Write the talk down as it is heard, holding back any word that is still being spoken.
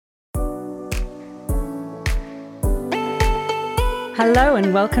Hello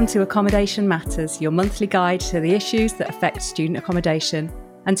and welcome to Accommodation Matters, your monthly guide to the issues that affect student accommodation.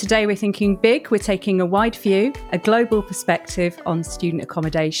 And today we're thinking big, we're taking a wide view, a global perspective on student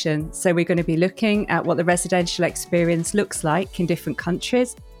accommodation. So we're going to be looking at what the residential experience looks like in different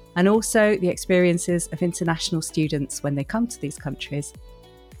countries and also the experiences of international students when they come to these countries.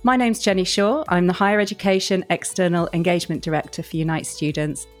 My name's Jenny Shaw. I'm the Higher Education External Engagement Director for Unite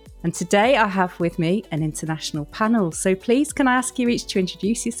Students. And today I have with me an international panel. So please, can I ask you each to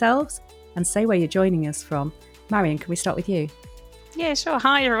introduce yourselves and say where you're joining us from? Marion, can we start with you? Yeah, sure.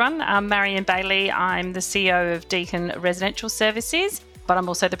 Hi, everyone. I'm Marion Bailey. I'm the CEO of Deakin Residential Services, but I'm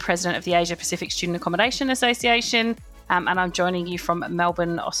also the president of the Asia Pacific Student Accommodation Association, and I'm joining you from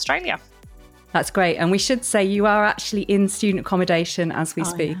Melbourne, Australia. That's great. And we should say you are actually in student accommodation as we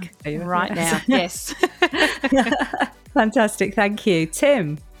speak. Yeah. Right now, yes. Fantastic. Thank you.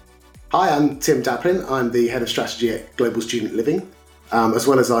 Tim. Hi, I'm Tim Daplin. I'm the Head of Strategy at Global Student Living. As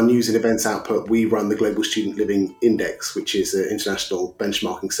well as our news and events output, we run the Global Student Living Index, which is an international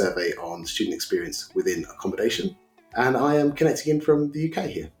benchmarking survey on student experience within accommodation. And I am connecting in from the UK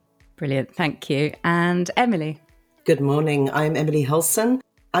here. Brilliant. Thank you. And Emily. Good morning. I'm Emily Hulson.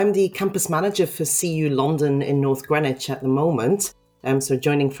 I'm the campus manager for CU London in North Greenwich at the moment. So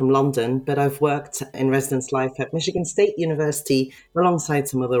joining from London, but I've worked in residence life at Michigan State University alongside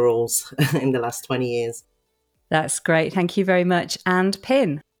some other roles in the last 20 years. That's great. Thank you very much. And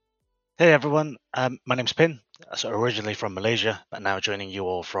Pin. Hey everyone, my name's Pin. So originally from Malaysia, but now joining you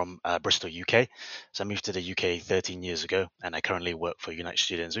all from Bristol, UK. So I moved to the UK 13 years ago, and I currently work for Unite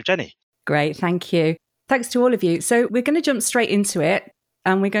Students with Jenny. Great, thank you. Thanks to all of you. So we're going to jump straight into it.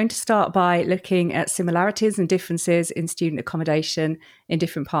 And we're going to start by looking at similarities and differences in student accommodation in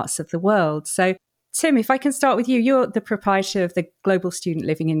different parts of the world. So, Tim, if I can start with you, you're the proprietor of the Global Student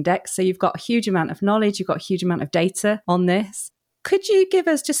Living Index. So you've got a huge amount of knowledge, you've got a huge amount of data on this. Could you give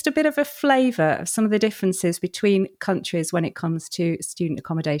us just a bit of a flavour of some of the differences between countries when it comes to student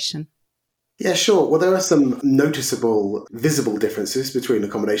accommodation? Yeah, sure. Well, there are some noticeable, visible differences between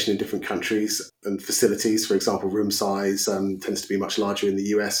accommodation in different countries and facilities. For example, room size tends to be much larger in the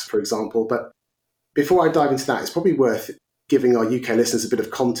US, for example. But before I dive into that, it's probably worth giving our UK listeners a bit of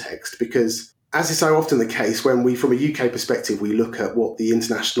context because, as is so often the case, when we, from a UK perspective, we look at what the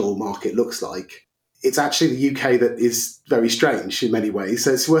international market looks like, it's actually the UK that is very strange in many ways.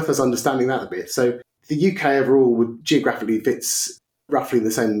 So it's worth us understanding that a bit. So the UK overall would geographically fits roughly in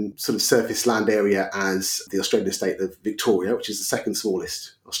the same sort of surface land area as the Australian state of Victoria, which is the second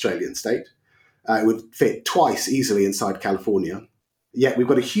smallest Australian state. It would fit twice easily inside California. Yet we've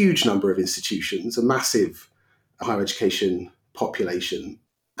got a huge number of institutions, a massive higher education population.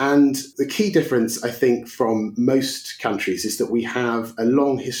 And the key difference, I think, from most countries is that we have a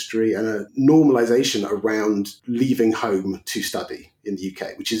long history and a normalization around leaving home to study in the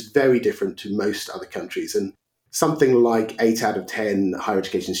UK, which is very different to most other countries. And something like 8 out of 10 higher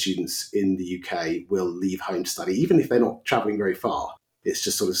education students in the UK will leave home to study, even if they're not travelling very far. It's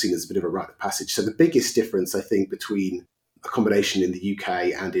just sort of seen as a bit of a rite of passage. So the biggest difference, I think, between accommodation in the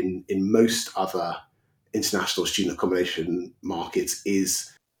UK and in most other international student accommodation markets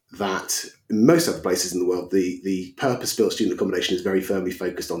is that in most other places in the world, the purpose-built student accommodation is very firmly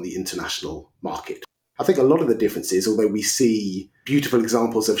focused on the international market. I think a lot of the differences, although we see beautiful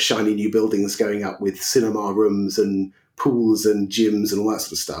examples of shiny new buildings going up with cinema rooms and pools and gyms and all that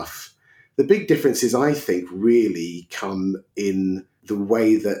sort of stuff, the big differences, I think, really come in the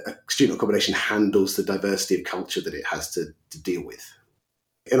way that student accommodation handles the diversity of culture that it has to deal with.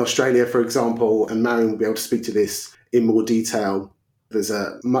 In Australia, for example, and Marion will be able to speak to this in more detail, there's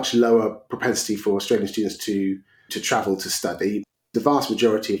a much lower propensity for Australian students to travel to study. The vast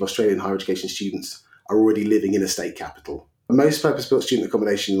majority of Australian higher education students are already living in a state capital. Most purpose-built student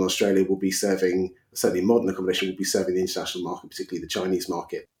accommodation in Australia will be serving, certainly modern accommodation will be serving the international market, particularly the Chinese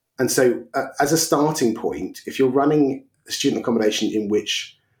market. And so as a starting point, if you're running a student accommodation in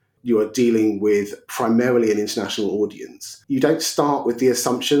which you are dealing with primarily an international audience, you don't start with the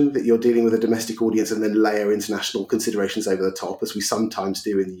assumption that you're dealing with a domestic audience and then layer international considerations over the top, as we sometimes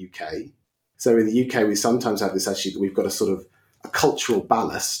do in the UK. So in the UK, we sometimes have this attitude that we've got a sort of a cultural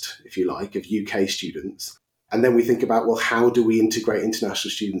ballast, if you like, of UK students. And then we think about, well, how do we integrate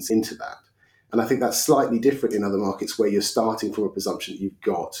international students into that? And I think that's slightly different in other markets where you're starting from a presumption that you've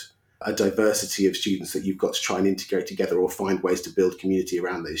got a diversity of students that you've got to try and integrate together or find ways to build community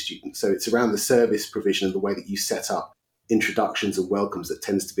around those students. So it's around the service provision and the way that you set up introductions and welcomes that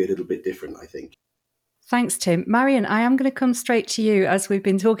tends to be a little bit different, I think. Thanks, Tim. Marion, I am going to come straight to you as we've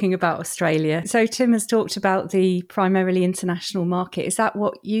been talking about Australia. So Tim has talked about the primarily international market. Is that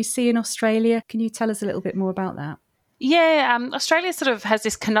what you see in Australia? Can you tell us a little bit more about that? Yeah, Australia sort of has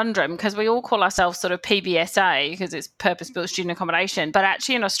this conundrum because we all call ourselves sort of PBSA because it's purpose-built student accommodation. But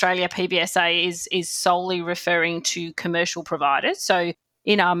actually in Australia, PBSA is solely referring to commercial providers. So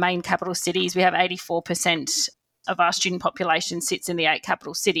in our main capital cities, we have 84% of our student population sits in the 8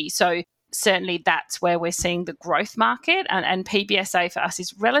 capital cities. So certainly that's where we're seeing the growth market. And PBSA for us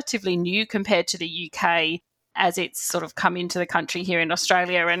is relatively new compared to the UK as it's sort of come into the country here in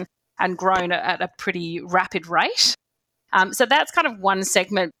Australia and grown at a pretty rapid rate. So that's kind of one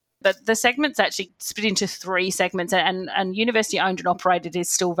segment, but the segment's actually split into 3 segments, and university owned and operated is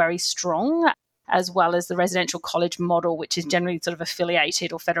still very strong, as well as the residential college model, which is generally sort of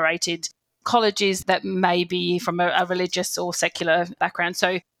affiliated or federated colleges that may be from a religious or secular background.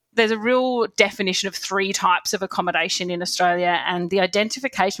 So there's a real definition of 3 types of accommodation in Australia, and the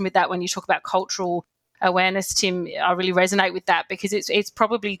identification with that when you talk about cultural awareness, Tim, I really resonate with that because it's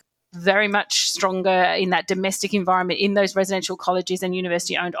probably very much stronger in that domestic environment in those residential colleges and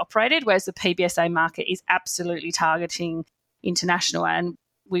university owned operated, whereas the PBSA market is absolutely targeting international. And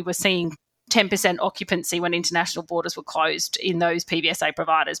we were seeing 10% occupancy when international borders were closed in those PBSA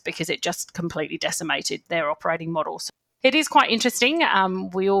providers because it just completely decimated their operating models. It is quite interesting.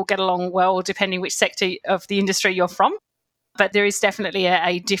 We all get along well depending which sector of the industry you're from, but there is definitely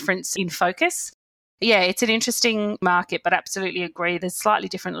a difference in focus. Yeah, it's an interesting market, but absolutely agree. There's slightly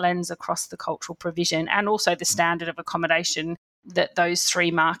different lens across the cultural provision and also the standard of accommodation that those 3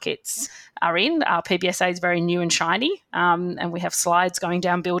 markets are in. Our PBSA is very new and shiny, and we have slides going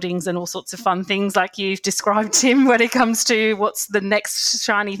down buildings and all sorts of fun things like you've described, Tim, when it comes to what's the next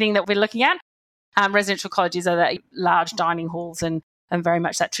shiny thing that we're looking at. Residential colleges are the large dining halls and very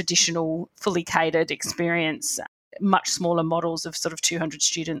much that traditional, fully catered experience. Much smaller models of sort of 200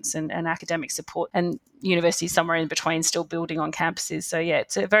 students and academic support, and universities somewhere in between still building on campuses. So yeah,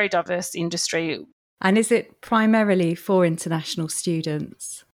 it's a very diverse industry. And is it primarily for international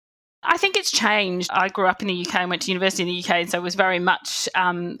students? I think it's changed. I grew up in the UK and went to university in the UK, and so it was very much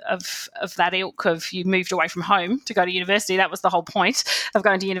of that ilk of you moved away from home to go to university. That was the whole point of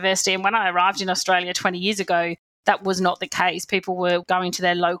going to university. And when I arrived in Australia 20 years ago, that was not the case. People were going to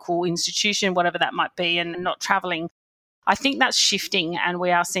their local institution, whatever that might be, and not travelling. I think that's shifting, and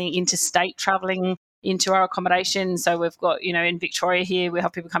we are seeing interstate travelling into our accommodation. So we've got, in Victoria here, we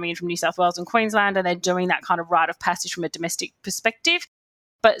have people coming in from New South Wales and Queensland, and they're doing that kind of rite of passage from a domestic perspective.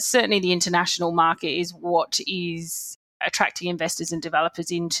 But certainly the international market is what is attracting investors and developers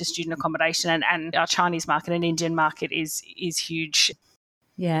into student accommodation, and our Chinese market and Indian market is huge.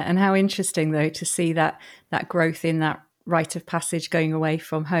 Yeah, and how interesting, though, to see that growth in that rite of passage going away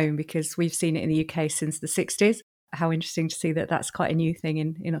from home, because we've seen it in the UK since the 60s. How interesting to see that that's quite a new thing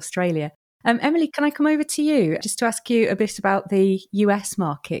in Australia. Emily, can I come over to you just to ask you a bit about the US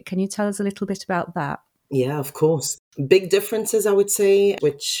market? Can you tell us a little bit about that? Yeah, of course. Big differences, I would say,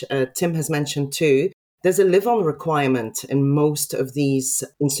 which Tim has mentioned too. There's a live-on requirement in most of these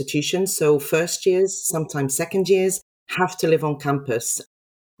institutions. So first years, sometimes second years, have to live on campus.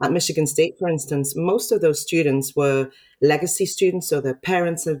 At Michigan State, for instance, most of those students were legacy students. So their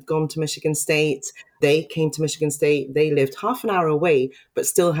parents had gone to Michigan State. They came to Michigan State. They lived half an hour away, but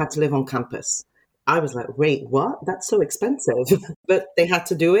still had to live on campus. I was like, wait, what? That's so expensive. But they had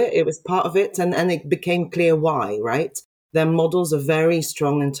to do it. It was part of it. And it became clear why, right? Their models are very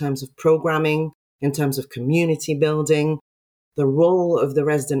strong in terms of programming, in terms of community building. The role of the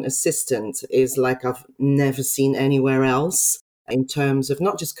resident assistant is like I've never seen anywhere else in terms of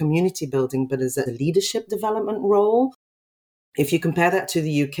not just community building, but as a leadership development role. If you compare that to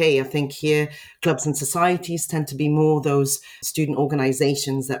the UK, I think here clubs and societies tend to be more those student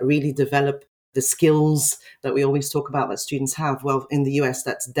organizations that really develop the skills that we always talk about that students have. Well, in the US,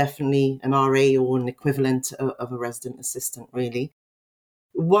 that's definitely an RA or an equivalent of a resident assistant, really.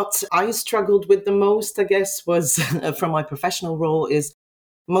 What I struggled with the most, I guess, was from my professional role is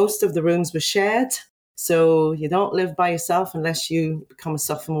most of the rooms were shared. So you don't live by yourself unless you become a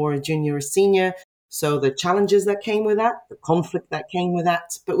sophomore, a junior, a senior. So the challenges that came with that, the conflict that came with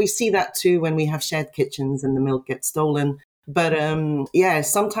that. But we see that too when we have shared kitchens and the milk gets stolen. But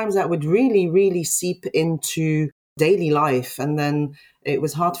sometimes that would really, really seep into daily life. And then it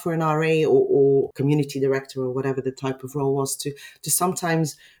was hard for an RA or community director or whatever the type of role was to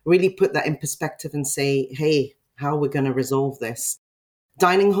sometimes really put that in perspective and say, hey, how are we going to resolve this?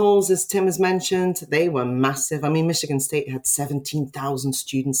 Dining halls, as Tim has mentioned, they were massive. I mean, Michigan State had 17,000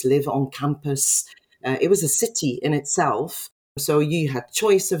 students live on campus. It was a city in itself. So you had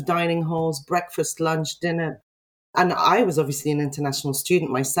choice of dining halls, breakfast, lunch, dinner. And I was obviously an international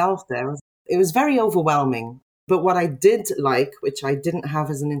student myself there. It was very overwhelming. But what I did like, which I didn't have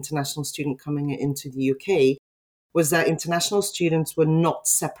as an international student coming into the UK, was that international students were not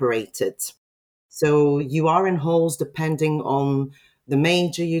separated. So you are in halls depending on the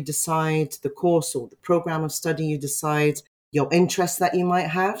major you decide, the course or the program of study you decide, your interests that you might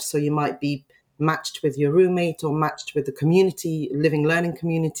have. So you might be matched with your roommate or matched with the community, living learning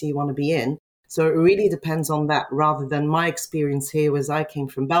community you want to be in. So it really depends on that, rather than my experience here was I came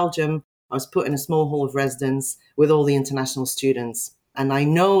from Belgium. I was put in a small hall of residence with all the international students. And I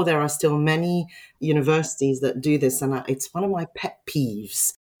know there are still many universities that do this, and it's one of my pet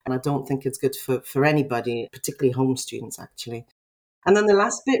peeves. And I don't think it's good for anybody, particularly home students, actually. And then the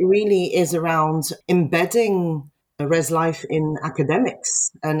last bit really is around embedding res life in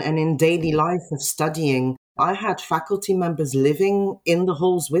academics and in daily life of studying. I had faculty members living in the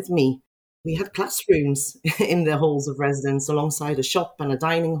halls with me. We had classrooms in the halls of residence alongside a shop and a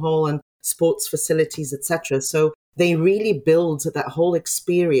dining hall and sports facilities, etc. So they really build that whole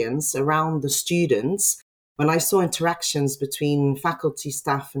experience around the students. When I saw interactions between faculty,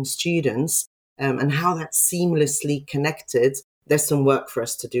 staff and students and how that's seamlessly connected, there's some work for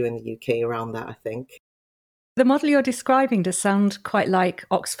us to do in the UK around that, I think. The model you're describing does sound quite like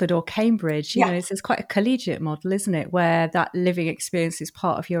Oxford or Cambridge. You know, it's quite a collegiate model, isn't it, where that living experience is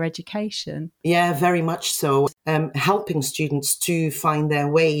part of your education? Yeah, very much so. Helping students to find their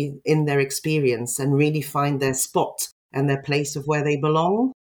way in their experience and really find their spot and their place of where they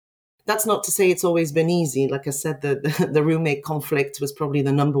belong. That's not to say it's always been easy. Like I said, the roommate conflict was probably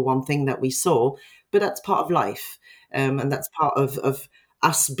the number one thing that we saw, but that's part of life. And that's part of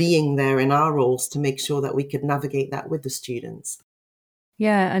us being there in our roles to make sure that we could navigate that with the students.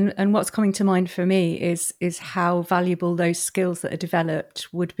 Yeah, and what's coming to mind for me is how valuable those skills that are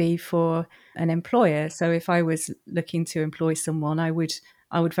developed would be for an employer. So if I was looking to employ someone, I would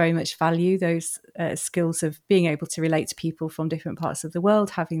very much value those skills of being able to relate to people from different parts of the world,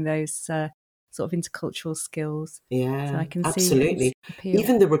 having those sort of intercultural skills. Yeah, so I can absolutely. See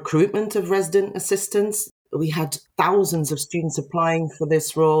even the recruitment of resident assistants. We had thousands of students applying for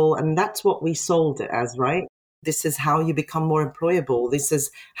this role, and that's what we sold it as, right? This is how you become more employable. This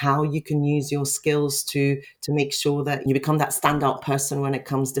is how you can use your skills to make sure that you become that standout person when it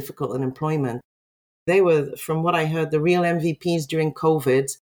comes difficult in employment. They were, from what I heard, the real MVPs during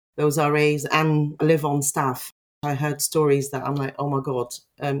COVID, those RAs and live-on staff. I heard stories that I'm like, oh my God,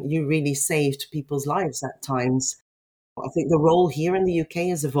 you really saved people's lives at times. I think the role here in the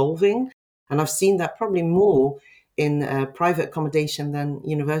UK is evolving. And I've seen that probably more in private accommodation than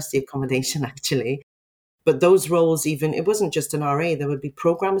university accommodation, actually. But those roles, even, it wasn't just an RA, there would be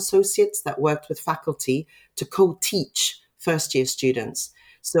program associates that worked with faculty to co-teach first-year students.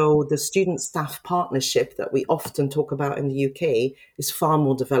 So the student-staff partnership that we often talk about in the UK is far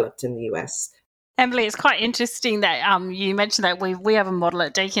more developed in the US. Emily, it's quite interesting that you mentioned that we have a model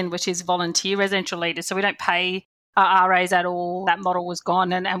at Deakin, which is volunteer residential leaders. So we don't pay RAs at all. That model was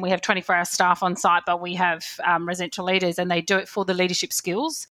gone, and we have 24-hour staff on site, but we have residential leaders, and they do it for the leadership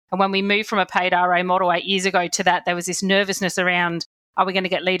skills. And when we moved from a paid RA model 8 years ago to that, there was this nervousness around, are we going to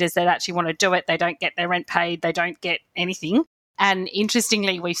get leaders that actually want to do it? They don't get their rent paid. They don't get anything. And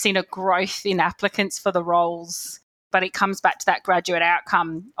interestingly, we've seen a growth in applicants for the roles, but it comes back to that graduate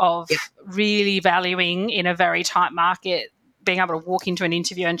outcome of really valuing in a very tight market, being able to walk into an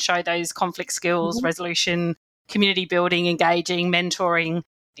interview and show those conflict skills, resolution, community building, engaging, mentoring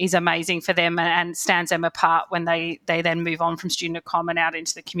is amazing for them and stands them apart when they then move on from student accom and out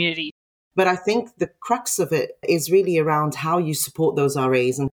into the community. But I think the crux of it is really around how you support those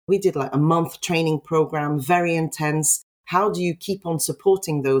RAs. And we did like a month training program, very intense. How do you keep on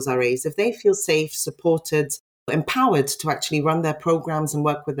supporting those RAs? If they feel safe, supported, empowered to actually run their programs and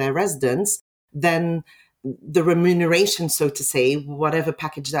work with their residents, then the remuneration, so to say, whatever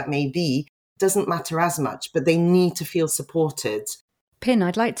package that may be, doesn't matter as much, but they need to feel supported. Pin,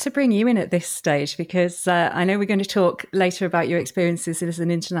 I'd like to bring you in at this stage because I know we're going to talk later about your experiences as an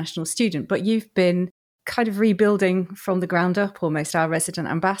international student, but you've been kind of rebuilding from the ground up almost our resident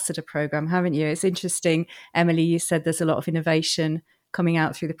ambassador program, haven't you? It's interesting, Emily, you said there's a lot of innovation coming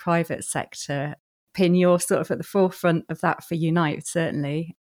out through the private sector. Pin, you're sort of at the forefront of that for Unite,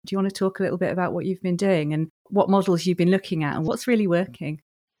 certainly. Do you want to talk a little bit about what you've been doing and what models you've been looking at and what's really working?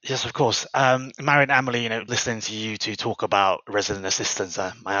 Yes, of course. Mary and Emily, listening to you two talk about resident assistants,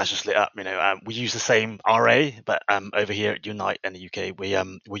 my eyes just lit up. We use the same RA, but over here at Unite in the UK,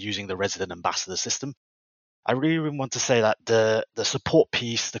 we're using the resident ambassador system. I really want to say that the support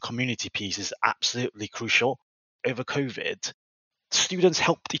piece, the community piece is absolutely crucial. Over COVID, students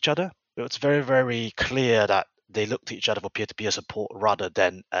helped each other. It's very, very clear that they looked to each other for peer-to-peer support rather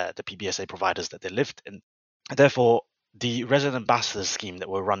than the PBSA providers that they lived in. And therefore, the resident ambassador scheme that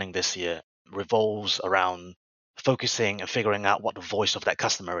we're running this year revolves around focusing and figuring out what the voice of that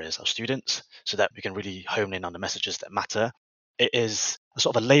customer is, our students, so that we can really hone in on the messages that matter. It is a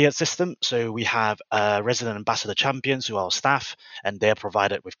sort of a layered system. So we have resident ambassador champions who are our staff, and they're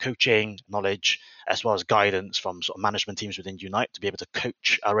provided with coaching, knowledge, as well as guidance from sort of management teams within Unite to be able to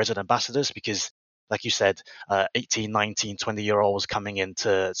coach our resident ambassadors. Because, like you said, 18, 19, 20-year-olds coming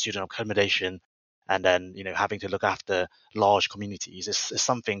into student accommodation and then having to look after large communities is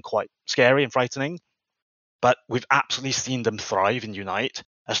something quite scary and frightening. But we've absolutely seen them thrive in Unite.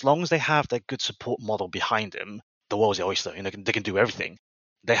 As long as they have their good support model behind them, the world's the oyster. They can do everything.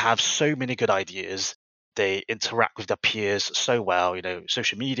 They have so many good ideas. They interact with their peers so well.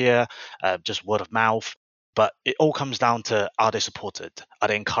 Social media, just word of mouth. But it all comes down to, are they supported? Are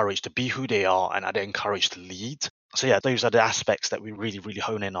they encouraged to be who they are? And are they encouraged to lead? So yeah, those are the aspects that we really, really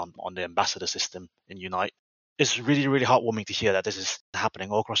hone in on the ambassador system in Unite. It's really, really heartwarming to hear that this is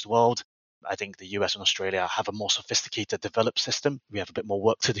happening all across the world. I think the US and Australia have a more sophisticated, developed system. We have a bit more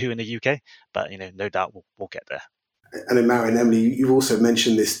work to do in the UK, but no doubt we'll get there. And then Mary and Emily, you've also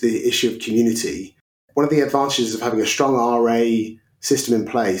mentioned the issue of community. One of the advantages of having a strong RA system in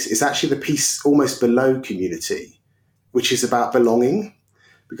place is actually the piece almost below community, which is about belonging.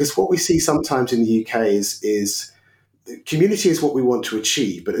 Because what we see sometimes in the UK is community is what we want to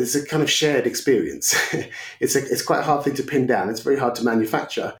achieve, but it's a kind of shared experience. It's quite a hard thing to pin down. It's very hard to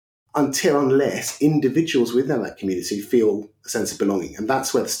manufacture unless individuals within that community feel a sense of belonging. And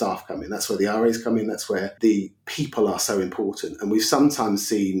that's where the staff come in. That's where the RAs come in. That's where the people are so important. And we've sometimes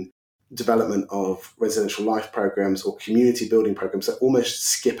seen development of residential life programs or community building programs that almost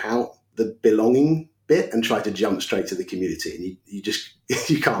skip out the belonging bit and try to jump straight to the community. And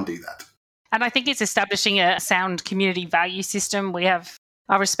you can't do that. And I think it's establishing a sound community value system. We have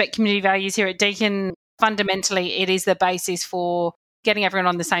our respect community values here at Deakin. Fundamentally, it is the basis for getting everyone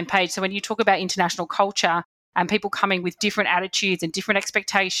on the same page. So when you talk about international culture and people coming with different attitudes and different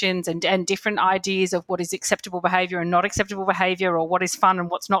expectations and different ideas of what is acceptable behaviour and not acceptable behaviour, or what is fun and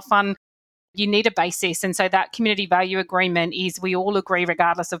what's not fun, you need a basis. And so that community value agreement is we all agree,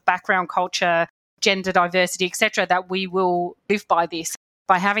 regardless of background, culture, gender diversity, etc., that we will live by this.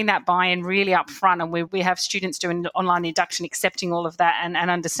 By having that buy-in really up front, and we have students doing online induction, accepting all of that and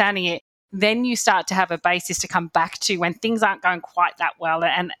understanding it, then you start to have a basis to come back to when things aren't going quite that well.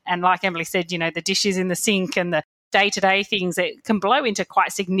 And like Emily said, the dishes in the sink and the day-to-day things, it can blow into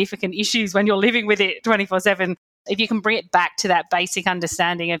quite significant issues when you're living with it 24/7. If you can bring it back to that basic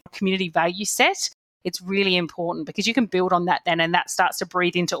understanding of community value set, it's really important, because you can build on that then, and that starts to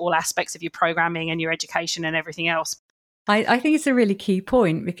breathe into all aspects of your programming and your education and everything else. I think it's a really key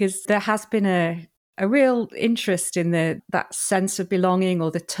point, because there has been a real interest in that sense of belonging,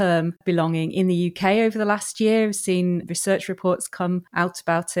 or the term belonging, in the UK over the last year. I've seen research reports come out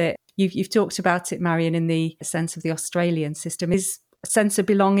about it. You've talked about it, Marion, in the sense of the Australian system. Is a sense of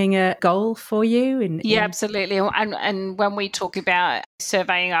belonging a goal for you? Yeah, absolutely. And when we talk about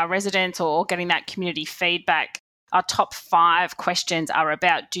surveying our residents or getting that community feedback, our top 5 questions are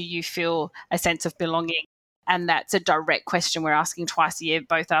about, do you feel a sense of belonging? And that's a direct question we're asking twice a year,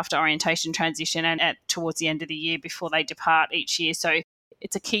 both after orientation transition and towards the end of the year before they depart each year. So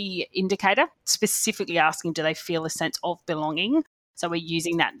it's a key indicator, specifically asking, do they feel a sense of belonging? So we're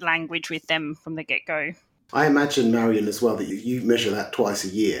using that language with them from the get-go. I imagine, Marion, as well, that you measure that twice a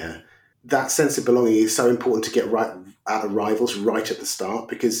year. That sense of belonging is so important to get right at arrivals right at the start,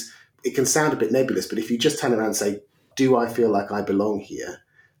 because it can sound a bit nebulous, but if you just turn around and say, do I feel like I belong here?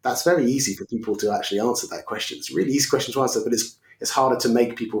 That's very easy for people to actually answer that question. It's a really easy question to answer, but it's harder to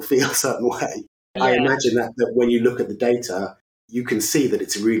make people feel a certain way. Yeah. I imagine that when you look at the data, you can see that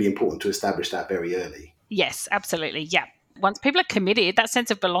it's really important to establish that very early. Yes, absolutely. Yeah. Once people are committed, that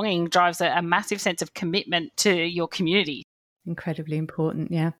sense of belonging drives a massive sense of commitment to your community. Incredibly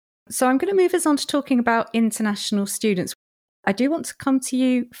important, yeah. So I'm going to move us on to talking about international students. I do want to come to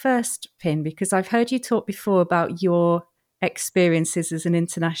you first, Pin, because I've heard you talk before about your experiences as an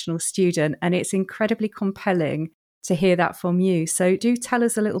international student, and it's incredibly compelling to hear that from you. So do tell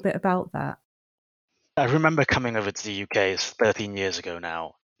us a little bit about that. I remember coming over to the UK, it's 13 years ago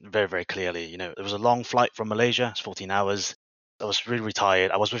now, very, very clearly. There was a long flight from Malaysia, it's 14 hours. I was really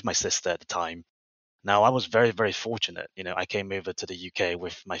tired. I was with my sister at the time. Now, I was very, very fortunate. I came over to the UK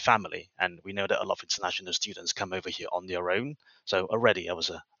with my family, and we know that a lot of international students come over here on their own. So already I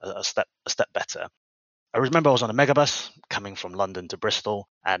was a step better. I remember I was on a megabus coming from London to Bristol,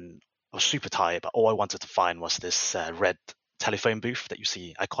 and I was super tired, but all I wanted to find was this red telephone booth that you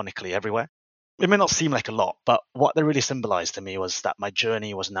see iconically everywhere. It may not seem like a lot, but what they really symbolized to me was that my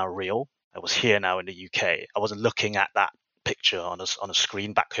journey was now real. I was here now in the UK. I wasn't looking at that picture on a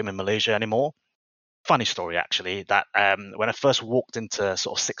screen back home in Malaysia anymore. funny story actually, that when I first walked into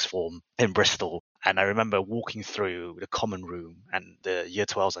sort of sixth form in Bristol, and I remember walking through the common room and the year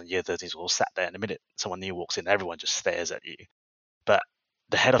 12s and year 13s all sat there, and the minute someone new walks in, everyone just stares at you. But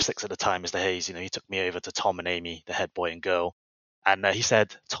the head of six at the time, Mr. Hayes, he took me over to Tom and Amy, the head boy and girl, and he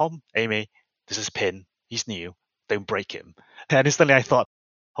said, "Tom, Amy, this is Pin. He's new. Don't break him." And instantly I thought,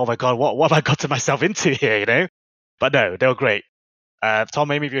 oh my God, what have I gotten myself into here, But no, they were great.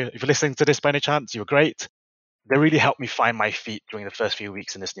 Tom, Amy, if you're listening to this by any chance, you were great. They really helped me find my feet during the first few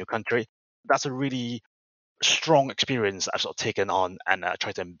weeks in this new country. That's a really strong experience I've sort of taken on and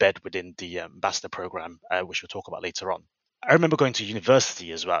tried to embed within the ambassador program, which we'll talk about later on. I remember going to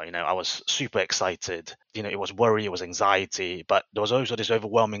university as well. I was super excited. It was worry, it was anxiety, but there was also this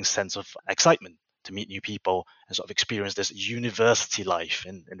overwhelming sense of excitement to meet new people and sort of experience this university life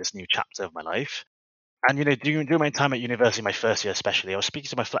in this new chapter of my life. And during my time at university, my first year especially, I was speaking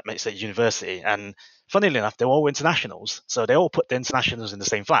to my flatmates at university, and funnily enough, they were all internationals. So they all put the internationals in the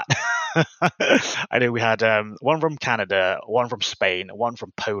same flat. I know we had one from Canada, one from Spain, one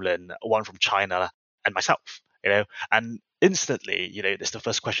from Poland, one from China, and myself. And instantly, it's the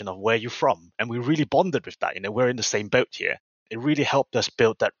first question of where you're from, and we really bonded with that. We're in the same boat here. It really helped us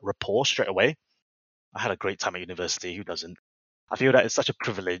build that rapport straight away. I had a great time at university. Who doesn't? I feel that it's such a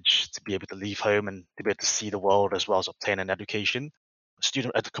privilege to be able to leave home and to be able to see the world as well as obtain an education.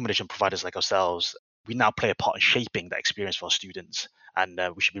 Student accommodation providers like ourselves, we now play a part in shaping that experience for our students, and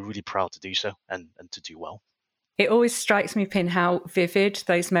we should be really proud to do so and to do well. It always strikes me, Pin, how vivid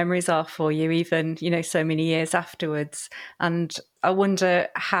those memories are for you, even, so many years afterwards. And I wonder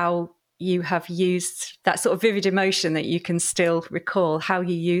how you have used that sort of vivid emotion that you can still recall, how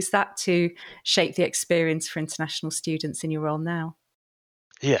you use that to shape the experience for international students in your role now.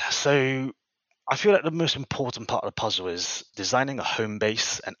 Yeah, so I feel like the most important part of the puzzle is designing a home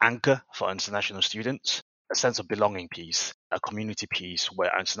base, an anchor for international students, a sense of belonging piece, a community piece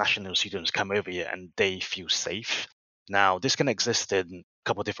where international students come over here and they feel safe. Now, this can exist in a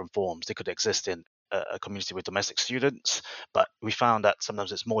couple of different forms. They could exist in a community with domestic students, but we found that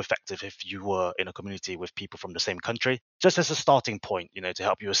sometimes it's more effective if you were in a community with people from the same country, just as a starting point, to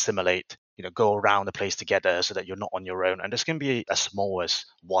help you assimilate, go around the place together so that you're not on your own. And this can be as small as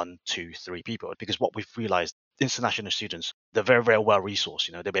 1, 2, 3 people, because what we've realized, international students, they're very, very well resourced,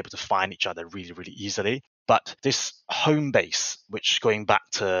 they'll be able to find each other really, really easily. But this home base, which going back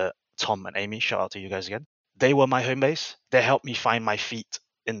to Tom and Amy, shout out to you guys again, they were my home base. They helped me find my feet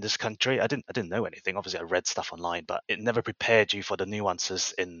in this country. I didn't know anything. Obviously, I read stuff online, but it never prepared you for the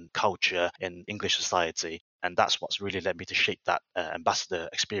nuances in culture, in English society. And that's what's really led me to shape that ambassador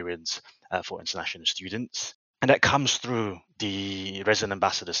experience for international students. And that comes through the resident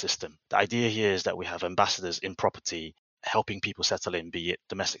ambassador system. The idea here is that we have ambassadors in property helping people settle in, be it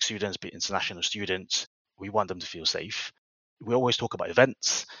domestic students, be it international students. We want them to feel safe. We always talk about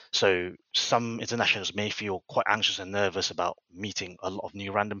events. So some internationals may feel quite anxious and nervous about meeting a lot of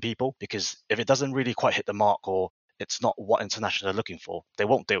new random people, because if it doesn't really quite hit the mark or it's not what internationals are looking for, they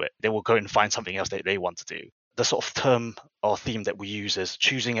won't do it. They will go and find something else that they want to do. The sort of term or theme that we use is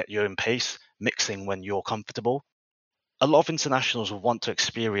choosing at your own pace, mixing when you're comfortable. A lot of internationals will want to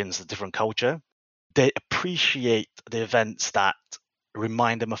experience a different culture. They appreciate the events that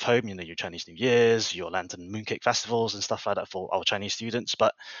remind them of home, your Chinese New Year's, your Lantern Mooncake festivals and stuff like that for our Chinese students.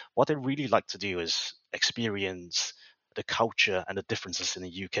 But what they really like to do is experience the culture and the differences in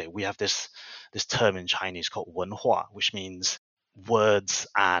the UK. We have this term in Chinese called 文化, which means words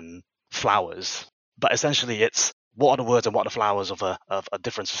and flowers. But essentially it's what are the words and what are the flowers of a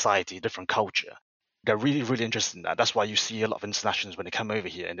different society, a different culture. They're really, really interested in that. That's why you see a lot of internationals when they come over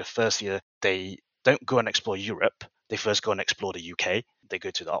here in the first year, they don't go and explore Europe. They first go and explore the UK. They go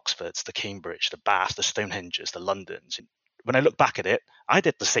to the Oxfords, the Cambridge, the Bath, the Stonehenges, the Londons. When I look back at it, I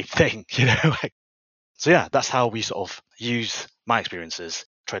did the same thing, So yeah, that's how we sort of use my experiences,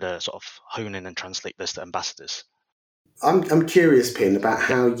 try to sort of hone in and translate this to ambassadors. I'm curious, Pin, about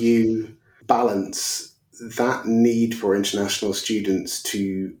how you balance that need for international students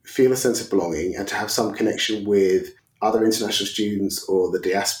to feel a sense of belonging and to have some connection with other international students or the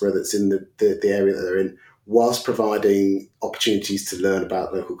diaspora that's in the area that they're in, whilst providing opportunities to learn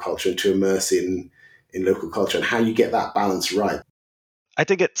about local culture and to immerse in local culture, and how you get that balance right. I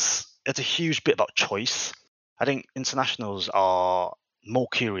think it's a huge bit about choice. I think internationals are more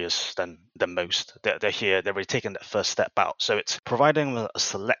curious than most. They're here, they've already taken that first step out. So it's providing them a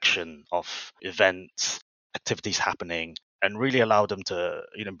selection of events, activities happening, and really allow them to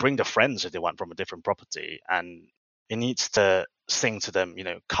bring their friends if they want from a different property. And it needs to sing to them,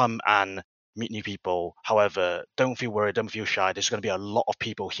 come and meet new people. However, don't feel worried, don't feel shy. There's going to be a lot of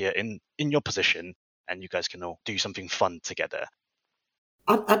people here in your position, and you guys can all do something fun together.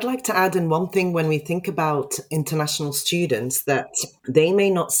 I'd like to add in one thing when we think about international students, that they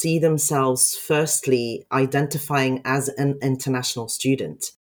may not see themselves firstly identifying as an international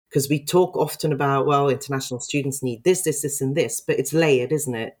student. Because we talk often about, well, international students need this, and this, but it's layered,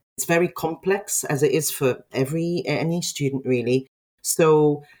 isn't it? It's very complex, as it is for any student, really.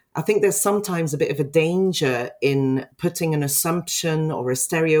 So I think there's sometimes a bit of a danger in putting an assumption or a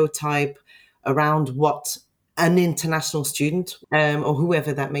stereotype around what an international student or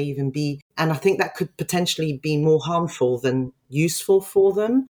whoever that may even be. And I think that could potentially be more harmful than useful for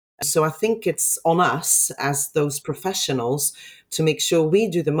them. So I think it's on us as those professionals to make sure we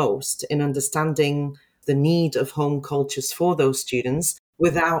do the most in understanding the need of home cultures for those students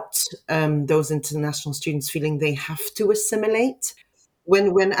without those international students feeling they have to assimilate.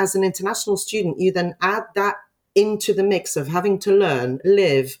 When as an international student, you then add that into the mix of having to learn,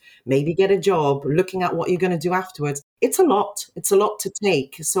 live, maybe get a job, looking at what you're going to do afterwards. It's a lot. It's a lot to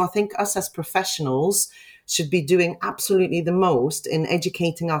take. So I think us as professionals should be doing absolutely the most in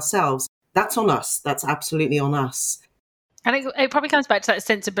educating ourselves. That's on us. That's absolutely on us. And it probably comes back to that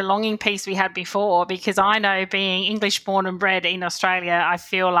sense of belonging piece we had before, because I know, being English born and bred in Australia, I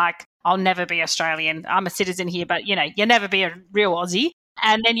feel like I'll never be Australian. I'm a citizen here, but, you never be a real Aussie.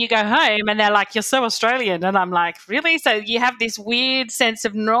 And then you go home and they're like, you're so Australian. And I'm like, really? So you have this weird sense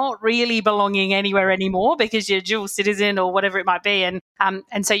of not really belonging anywhere anymore because you're dual citizen or whatever it might be. And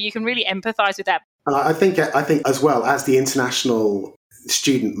so you can really empathize with that. I think as well, as the international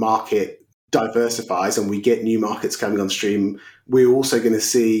student market diversifies and we get new markets coming on stream, we're also going to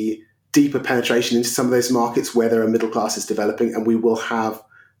see deeper penetration into some of those markets where there are middle classes developing, and we will have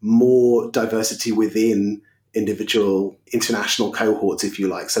more diversity within individual international cohorts, if you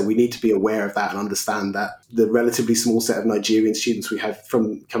like. So we need to be aware of that and understand that the relatively small set of Nigerian students we have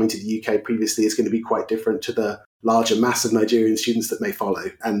from coming to the UK previously is going to be quite different to the larger mass of Nigerian students that may follow.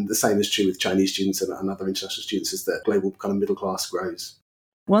 And the same is true with Chinese students and other international students as the global kind of middle class grows.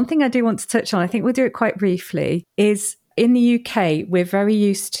 One thing I do want to touch on, I think we'll do it quite briefly, is in the UK, we're very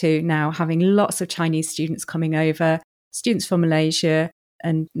used to now having lots of Chinese students coming over, students from Malaysia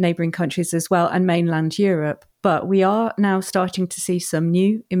and neighbouring countries as well, and mainland Europe. But we are now starting to see some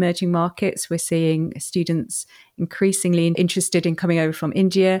new emerging markets. We're seeing students increasingly interested in coming over from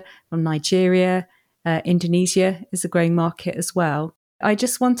India, from Nigeria. Indonesia is a growing market as well. I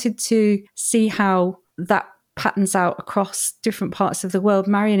just wanted to see how that patterns out across different parts of the world.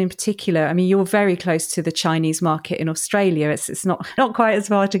 Marion, in particular, I mean, you're very close to the Chinese market in Australia. It's not quite as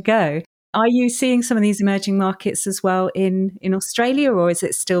far to go. Are you seeing some of these emerging markets as well in Australia, or is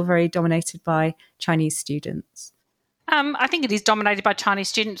it still very dominated by Chinese students? I think it is dominated by Chinese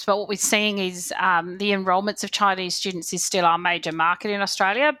students, but what we're seeing is the enrolments of Chinese students is still our major market in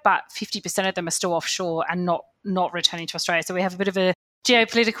Australia, but 50% of them are still offshore and not returning to Australia. So we have a bit of a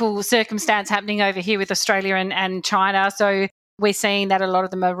geopolitical circumstance happening over here with Australia and China. So we're seeing that a lot of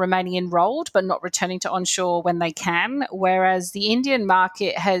them are remaining enrolled but not returning to onshore when they can, whereas the Indian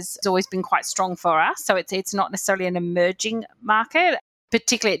market has always been quite strong for us. So it's not necessarily an emerging market.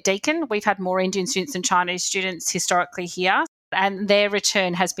 Particularly at Deakin, we've had more Indian students than Chinese students historically here, and their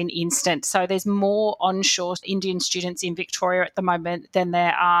return has been instant. So there's more onshore Indian students in Victoria at the moment than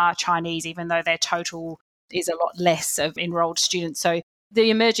there are Chinese, even though their total is a lot less of enrolled students. So the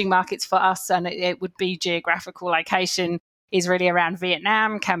emerging markets for us, and it would be geographical location, is really around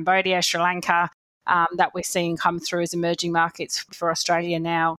Vietnam, Cambodia, Sri Lanka, that we're seeing come through as emerging markets for Australia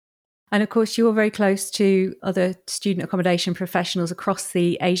now. And of course, you're very close to other student accommodation professionals across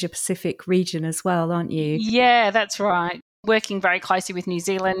the Asia Pacific region as well, aren't you? Yeah, that's right. Working very closely with New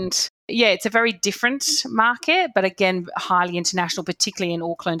Zealand. Yeah, it's a very different market, but again, highly international, particularly in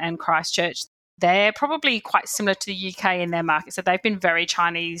Auckland and Christchurch. They're probably quite similar to the UK in their market. So they've been very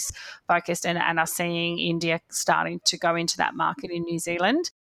Chinese focused and are seeing India starting to go into that market in New Zealand.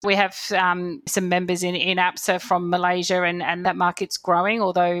 We have some members in APSA from Malaysia, and that market's growing,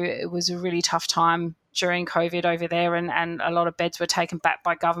 although it was a really tough time during COVID over there, and a lot of beds were taken back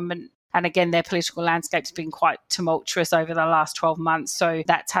by government. And again, their political landscape's been quite tumultuous over the last 12 months, so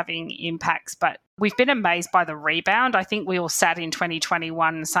that's having impacts. But we've been amazed by the rebound. I think we all sat in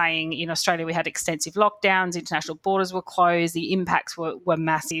 2021 saying in Australia we had extensive lockdowns, international borders were closed, the impacts were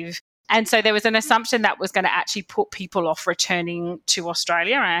massive. And so there was an assumption that was going to actually put people off returning to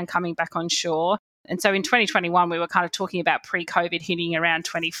Australia and coming back on shore. And so in 2021, we were kind of talking about pre-COVID hitting around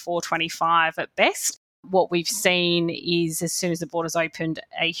 24, 25 at best. What we've seen is, as soon as the borders opened,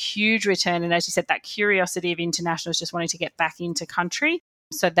 a huge return. And as you said, that curiosity of internationals just wanting to get back into country.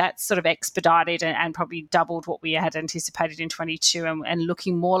 So that's sort of expedited and probably doubled what we had anticipated in 22 and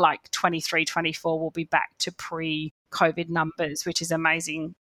looking more like 23, 24 will be back to pre-COVID numbers, which is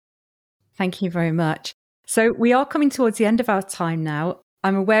amazing. Thank you very much. So we are coming towards the end of our time now.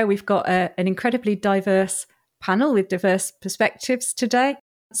 I'm aware we've got an incredibly diverse panel with diverse perspectives today.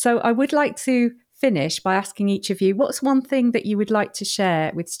 So I would like to finish by asking each of you, what's one thing that you would like to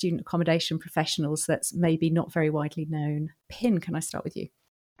share with student accommodation professionals that's maybe not very widely known? Pin, can I start with you?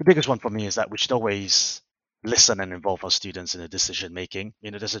 The biggest one for me is that we should always listen and involve our students in the decision making.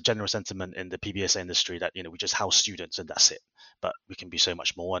 There's a general sentiment in the PBSA industry that, we just house students and that's it. But we can be so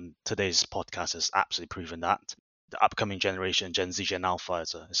much more. And today's podcast has absolutely proven that. The upcoming generation, Gen Z, Gen Alpha,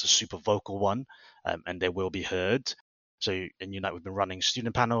 is a super vocal one, and they will be heard. So in Unite, we've been running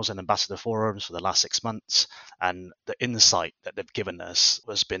student panels and ambassador forums for the last 6 months. And the insight that they've given us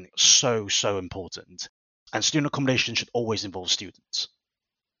has been so, so important. And student accommodation should always involve students.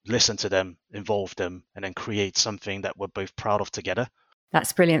 Listen to them, involve them, and then create something that we're both proud of together.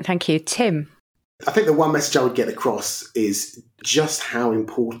 That's brilliant. Thank you. Tim? I think the one message I would get across is just how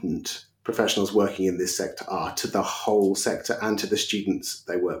important professionals working in this sector are to the whole sector and to the students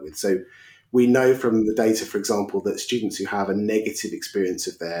they work with. So we know from the data, for example, that students who have a negative experience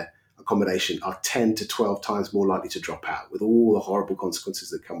of their accommodation are 10 to 12 times more likely to drop out, with all the horrible consequences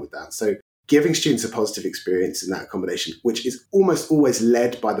that come with that. So giving students a positive experience in that accommodation, which is almost always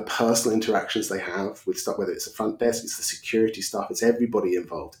led by the personal interactions they have with stuff, whether it's the front desk, it's the security staff, it's everybody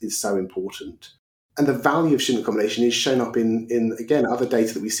involved, is so important. And the value of student accommodation is shown up in again, other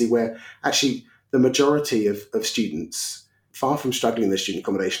data that we see where actually the majority of students, far from struggling in their student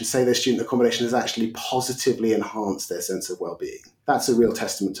accommodation, say their student accommodation has actually positively enhanced their sense of well-being. That's a real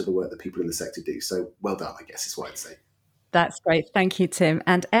testament to the work that people in the sector do. So well done, I guess is what I'd say. That's great. Thank you, Tim.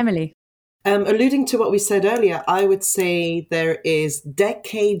 And Emily? Alluding to what we said earlier, I would say there is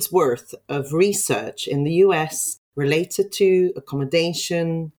decades worth of research in the US related to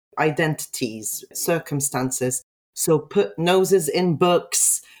accommodation, identities, circumstances. So put noses in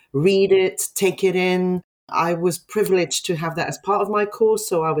books, read it, take it in. I was privileged to have that as part of my course,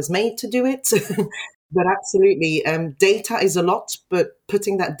 so I was made to do it. But absolutely, data is a lot, but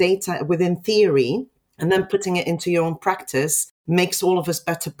putting that data within theory and then putting it into your own practice makes all of us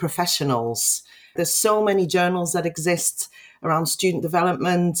better professionals. There's so many journals that exist around student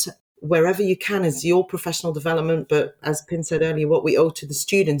development. Wherever you can is your professional development. But as Pin said earlier, what we owe to the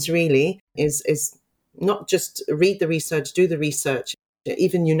students really is not just read the research, do the research.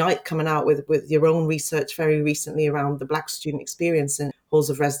 Even Unite coming out with your own research very recently around the Black student experience in halls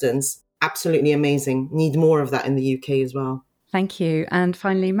of residence. Absolutely amazing. Need more of that in the UK as well. Thank you. And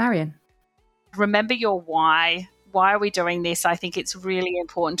finally, Marion. Remember your why. Why are we doing this? I think it's really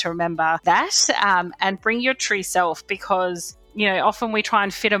important to remember that and bring your true self, because often we try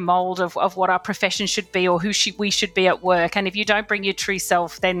and fit a mold of what our profession should be or we should be at work. And if you don't bring your true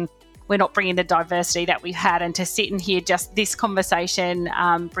self, then we're not bringing the diversity that we've had. And to sit in here, just this conversation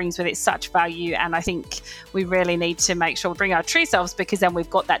brings with it such value. And I think we really need to make sure we bring our true selves, because then we've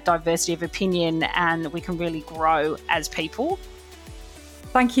got that diversity of opinion and we can really grow as people.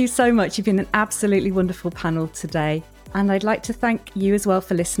 Thank you so much. You've been an absolutely wonderful panel today. And I'd like to thank you as well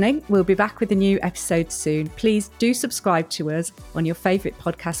for listening. We'll be back with a new episode soon. Please do subscribe to us on your favourite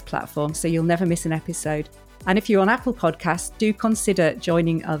podcast platform so you'll never miss an episode. And if you're on Apple Podcasts, do consider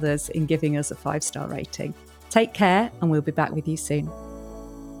joining others in giving us a 5-star rating. Take care, and we'll be back with you soon.